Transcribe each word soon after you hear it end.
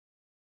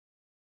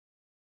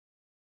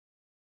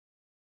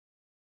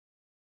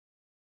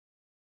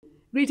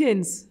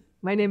Greetings.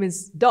 My name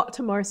is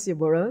Dr. Marcia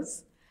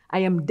Burrowes. I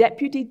am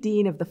Deputy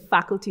Dean of the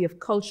Faculty of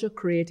Culture,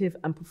 Creative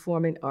and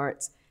Performing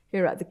Arts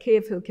here at the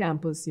Cave Hill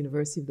campus,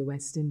 University of the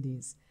West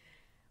Indies.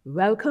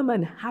 Welcome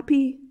and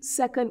happy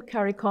second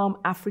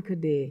CARICOM-Africa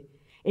Day.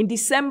 In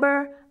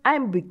December,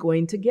 I'm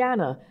going to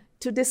Ghana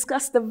to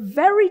discuss the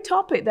very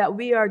topic that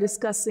we are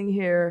discussing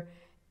here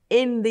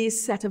in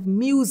this set of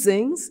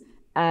musings,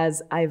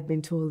 as I've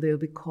been told they'll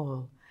be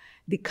called.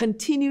 The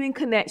continuing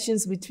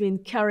connections between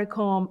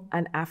CARICOM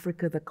and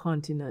Africa, the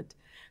continent.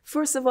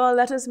 First of all,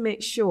 let us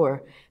make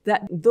sure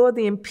that though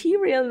the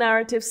imperial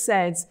narrative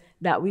says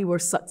that we were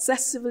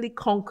successfully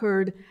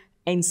conquered,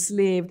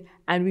 enslaved,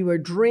 and we were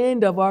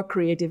drained of our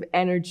creative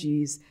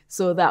energies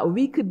so that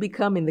we could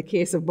become, in the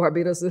case of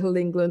Barbados, Little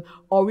England,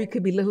 or we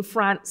could be Little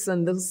France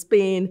and Little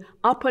Spain,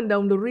 up and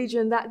down the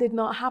region, that did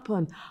not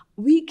happen.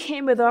 We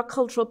came with our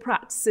cultural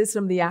practices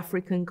from the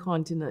African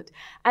continent.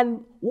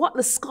 And what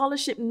the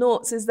scholarship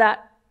notes is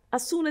that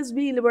as soon as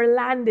we were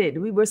landed,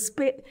 we were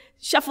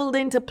shuffled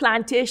into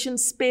plantation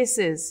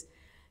spaces.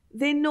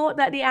 They note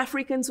that the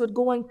Africans would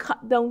go and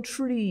cut down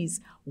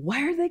trees.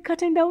 Why are they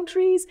cutting down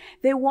trees?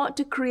 They want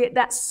to create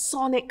that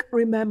sonic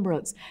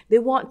remembrance. They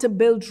want to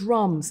build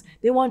drums.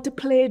 They want to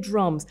play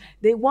drums.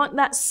 They want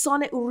that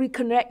sonic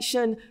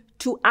reconnection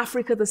to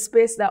Africa, the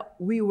space that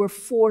we were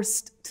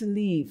forced to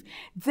leave.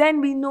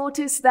 Then we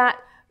notice that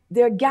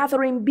they're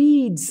gathering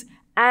beads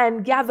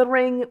and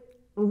gathering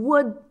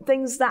wood,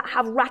 things that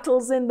have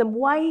rattles in them.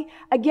 Why?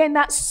 Again,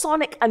 that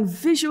sonic and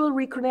visual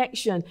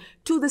reconnection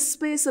to the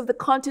space of the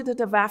continent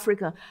of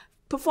Africa,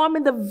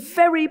 performing the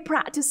very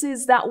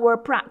practices that were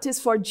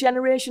practiced for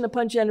generation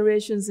upon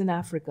generations in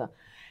Africa.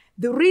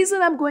 The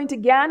reason I'm going to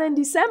Ghana in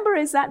December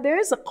is that there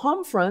is a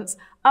conference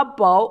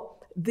about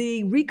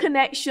the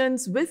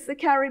reconnections with the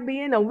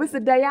Caribbean and with the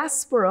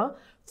diaspora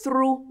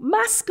through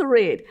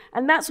masquerade.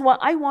 And that's what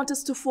I want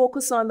us to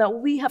focus on, that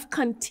we have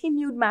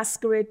continued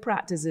masquerade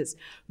practices.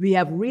 We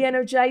have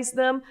re-energized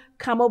them.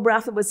 Camel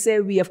Bratha would say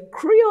we have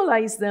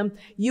creolized them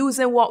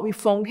using what we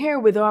found here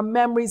with our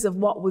memories of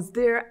what was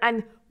there.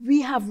 And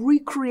we have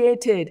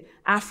recreated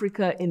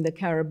Africa in the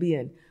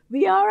Caribbean.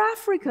 We are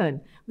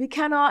African. We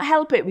cannot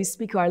help it. We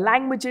speak our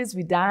languages,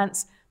 we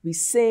dance, we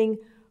sing,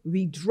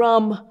 we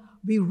drum,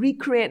 we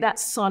recreate that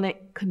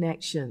sonic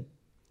connection.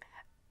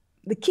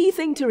 The key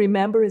thing to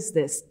remember is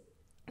this.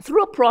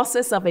 Through a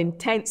process of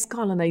intense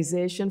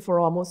colonization for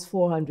almost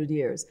 400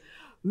 years,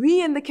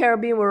 we in the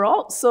Caribbean were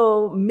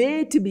also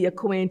made to be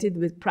acquainted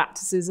with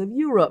practices of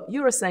Europe,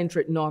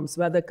 Eurocentric norms,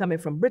 whether coming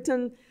from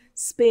Britain,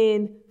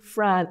 Spain,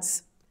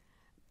 France,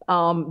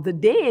 the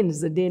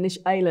Danes, the Danish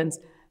islands.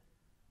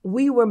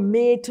 We were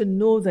made to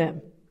know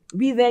them.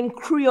 We then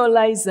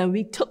creolized them.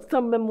 We took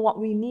from them what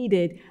we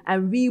needed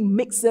and we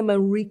mixed them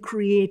and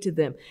recreated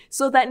them.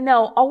 So that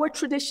now our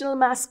traditional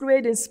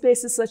masquerade in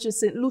spaces such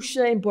as St.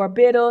 Lucia in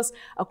Barbados,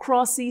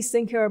 across the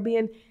Eastern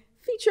Caribbean,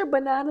 feature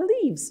banana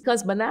leaves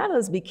because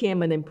bananas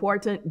became an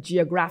important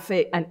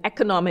geographic and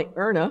economic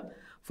earner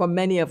for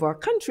many of our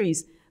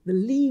countries. The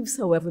leaves,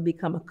 however,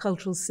 become a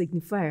cultural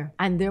signifier.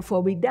 And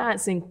therefore we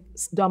dance in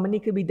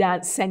Dominica, we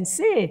dance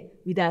sensé.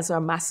 We dance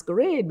our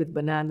masquerade with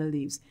banana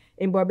leaves.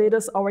 In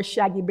Barbados, our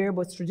shaggy bear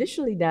was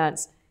traditionally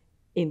danced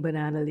in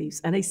banana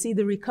leaves. And I see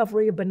the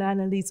recovery of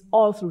banana leaves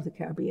all through the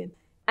Caribbean.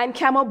 And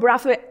Camel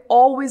Bratha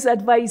always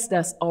advised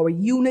us, our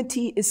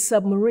unity is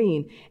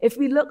submarine. If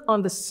we look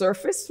on the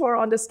surface for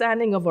our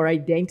understanding of our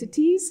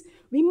identities,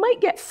 we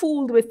might get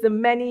fooled with the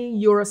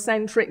many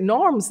Eurocentric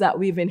norms that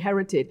we've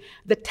inherited.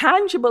 The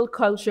tangible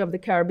culture of the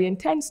Caribbean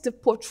tends to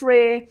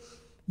portray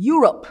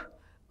Europe,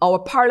 our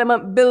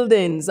parliament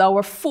buildings,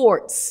 our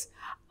forts,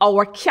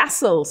 our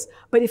castles.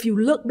 But if you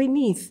look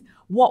beneath,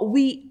 what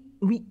we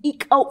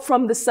eke out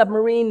from the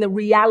submarine, the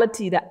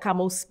reality that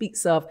Camel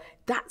speaks of,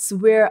 that's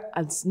where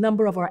a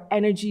number of our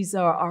energies,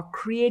 our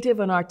creative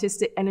and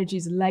artistic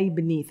energies lie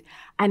beneath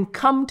and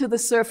come to the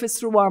surface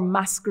through our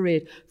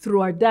masquerade,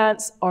 through our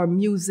dance, our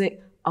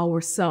music,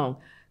 our song.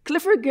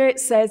 Clifford Geertz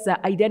says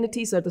that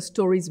identities are the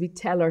stories we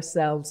tell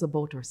ourselves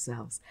about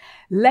ourselves.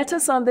 Let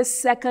us on this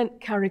second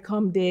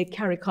CARICOM Day,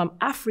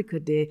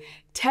 CARICOM-Africa Day,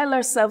 tell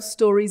ourselves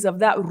stories of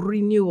that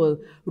renewal,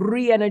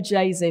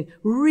 re-energizing,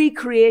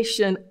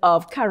 recreation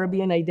of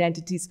Caribbean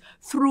identities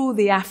through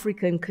the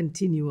African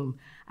continuum.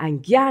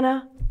 And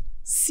Ghana,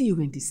 see you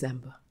in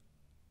December.